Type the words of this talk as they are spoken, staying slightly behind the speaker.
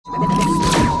Fancy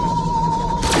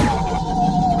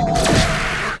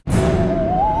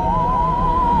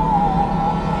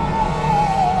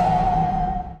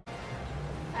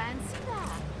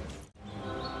that.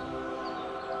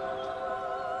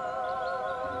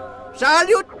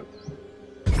 Salute!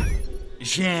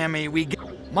 Shammy, we get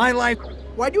my life.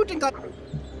 Why do you think I...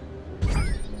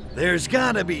 There's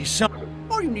gotta be some.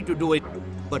 All you need to do it,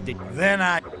 but Then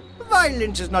I.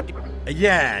 violence is not...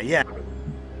 Yeah.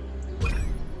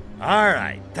 All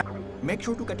right. Make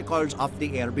sure to get the calls off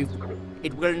the air before...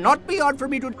 It will not be hard for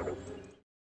me to...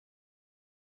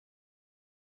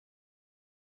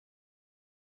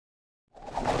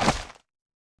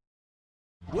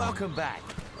 Welcome back.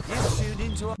 You've tuned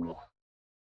into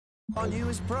our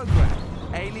newest program,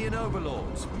 Alien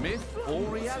Overlords, Myth or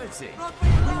Reality.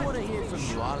 We want to hear from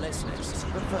you, our listeners.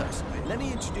 But first, let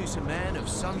me introduce a man of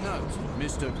some note,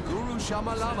 Mr. Guru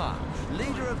Shamalama,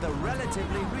 leader of the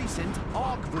relatively recent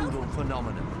Ark Voodoo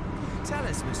phenomenon. Tell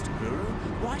us, Mr. Guru,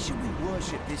 why should we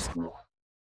worship this Ark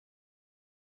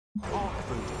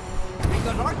Voodoo?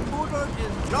 Because Ark Voodoo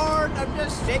is Lord of the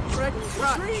Sacred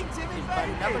Trust. His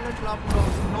benevolent love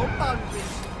knows no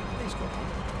boundaries.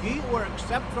 He who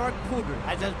accepts Ark Voodoo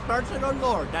as his personal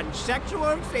Lord and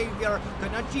sexual savior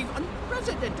can achieve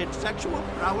unprecedented sexual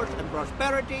prowess and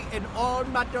prosperity in all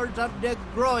matters of the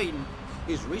groin.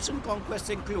 His recent conquests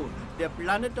include the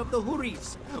planet of the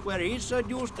Huris, where he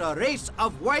seduced a race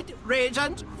of white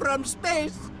raisins from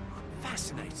space.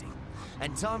 Fascinating.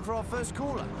 And time for our first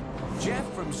caller,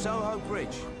 Jeff from Soho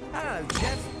Bridge. Hello,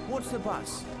 Jeff. What's the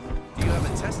buzz? Do you have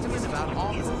a testament about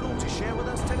Ark Voodoo to share with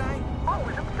us today? I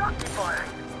was abducted by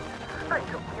aliens. They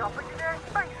took me up into their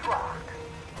spacecraft.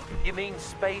 You mean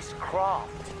spacecraft?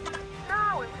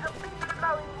 No, it's a big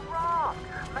flowing raft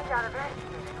made out of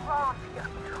estrogen and raffia.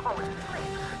 I was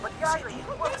asleep, but the aliens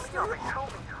woke me up and told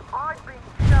me I'd been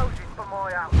chosen for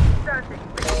my outstanding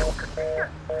physical condition.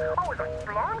 I was like,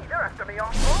 blimey, they're after me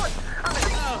on board.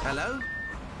 Hello?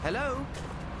 Hello?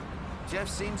 Jeff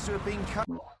seems to have been cut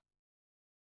off.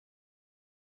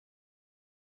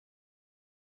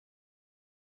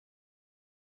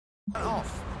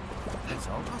 That's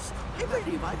all. I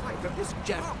believe I've heard of this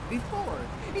Jeff before.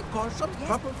 He caused some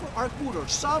trouble for Ark Voodoo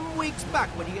some weeks back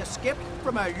when he escaped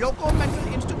from a local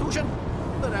mental institution.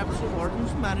 Perhaps the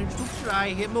wardens managed to pry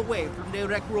him away from the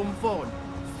rec room phone.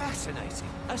 Fascinating.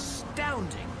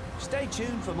 Astounding. Stay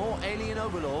tuned for more Alien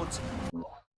Overlords.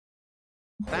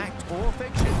 Fact or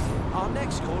fiction? Our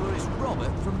next caller is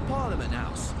Robert from Parliament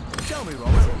House. Tell me,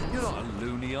 Robert, you're not a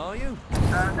loony, are you? No,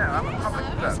 I'm a public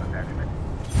servant, actually.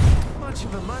 Much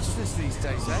of a muchness these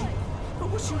days, eh? But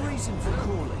what's your reason for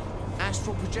calling?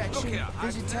 Astral projection?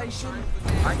 Visitation?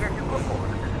 I guess you put forward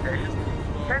a visitation.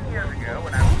 10 years ago,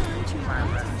 when I was teaching my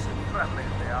friends, roughly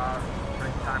they are,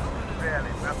 3 times really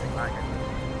nothing like it.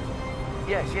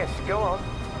 Yes, go on.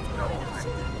 So,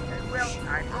 well,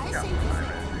 I looked up my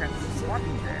friends and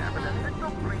wasn't there, but a little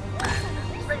green man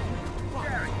in space,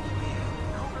 staring,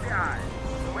 over the eyes,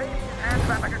 waving his hands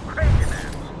around like a crazy man.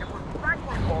 It was right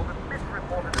before the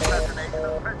misreported assassination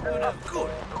of President Good.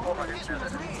 Of course, I didn't know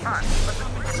this at the time, but the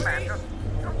green man just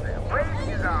stood there, waving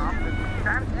his arms and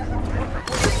dancing.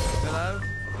 Hello?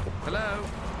 Hello?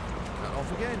 Cut off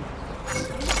again.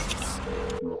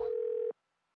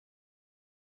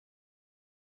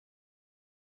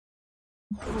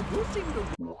 You seem to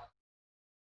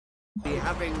be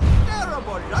having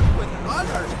terrible luck with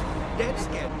colors. Then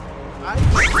again,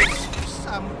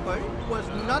 sample was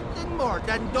nothing more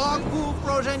than dog poo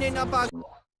frozen in a bag.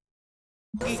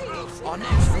 Our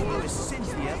next caller is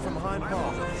Cynthia from Hyde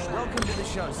Park. Welcome to the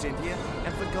show, Cynthia.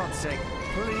 And for God's sake,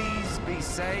 please be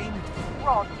sane.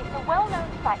 Rod, it's a well-known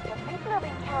fact that people who've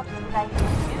encountered with aliens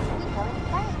usually go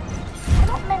insane. We're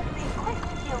not meant to be quick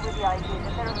to deal with the idea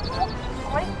that there are forces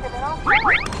greater than ourselves.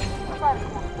 But of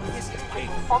course, This is a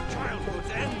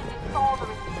childhood's end. Father in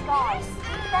the sky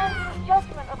stands for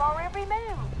judgment of our every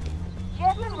move.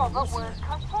 Jeff and Robert were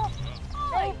cut off.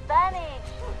 They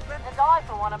vanished. And I,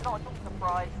 for one, am not at all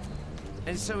surprised.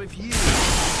 And so if you...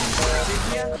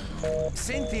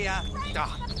 Cynthia?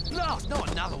 Last,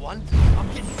 not another one. I'm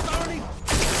getting thoroughly...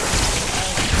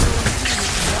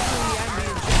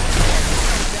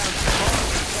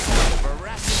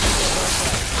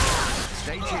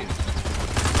 Stay tuned.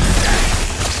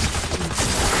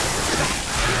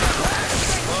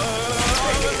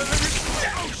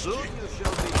 Soon you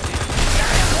shall be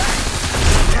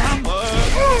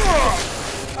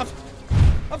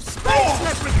Of space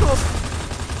leprechaun!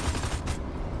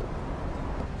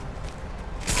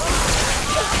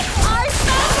 I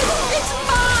found it! It's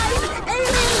mine!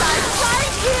 Alien life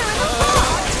right here in the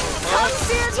pot! Come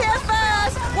see it here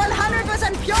first!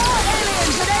 100% pure alien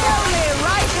today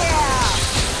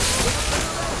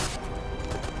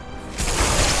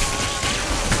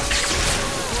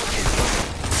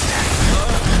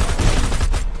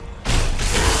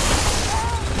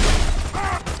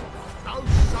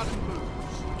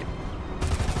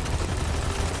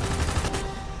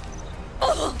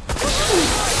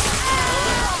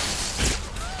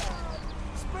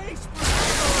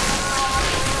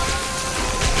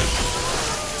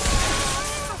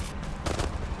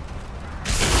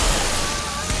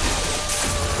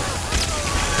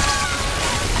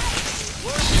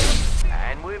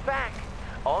And we're back.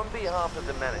 On behalf of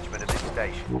the management of this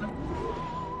station,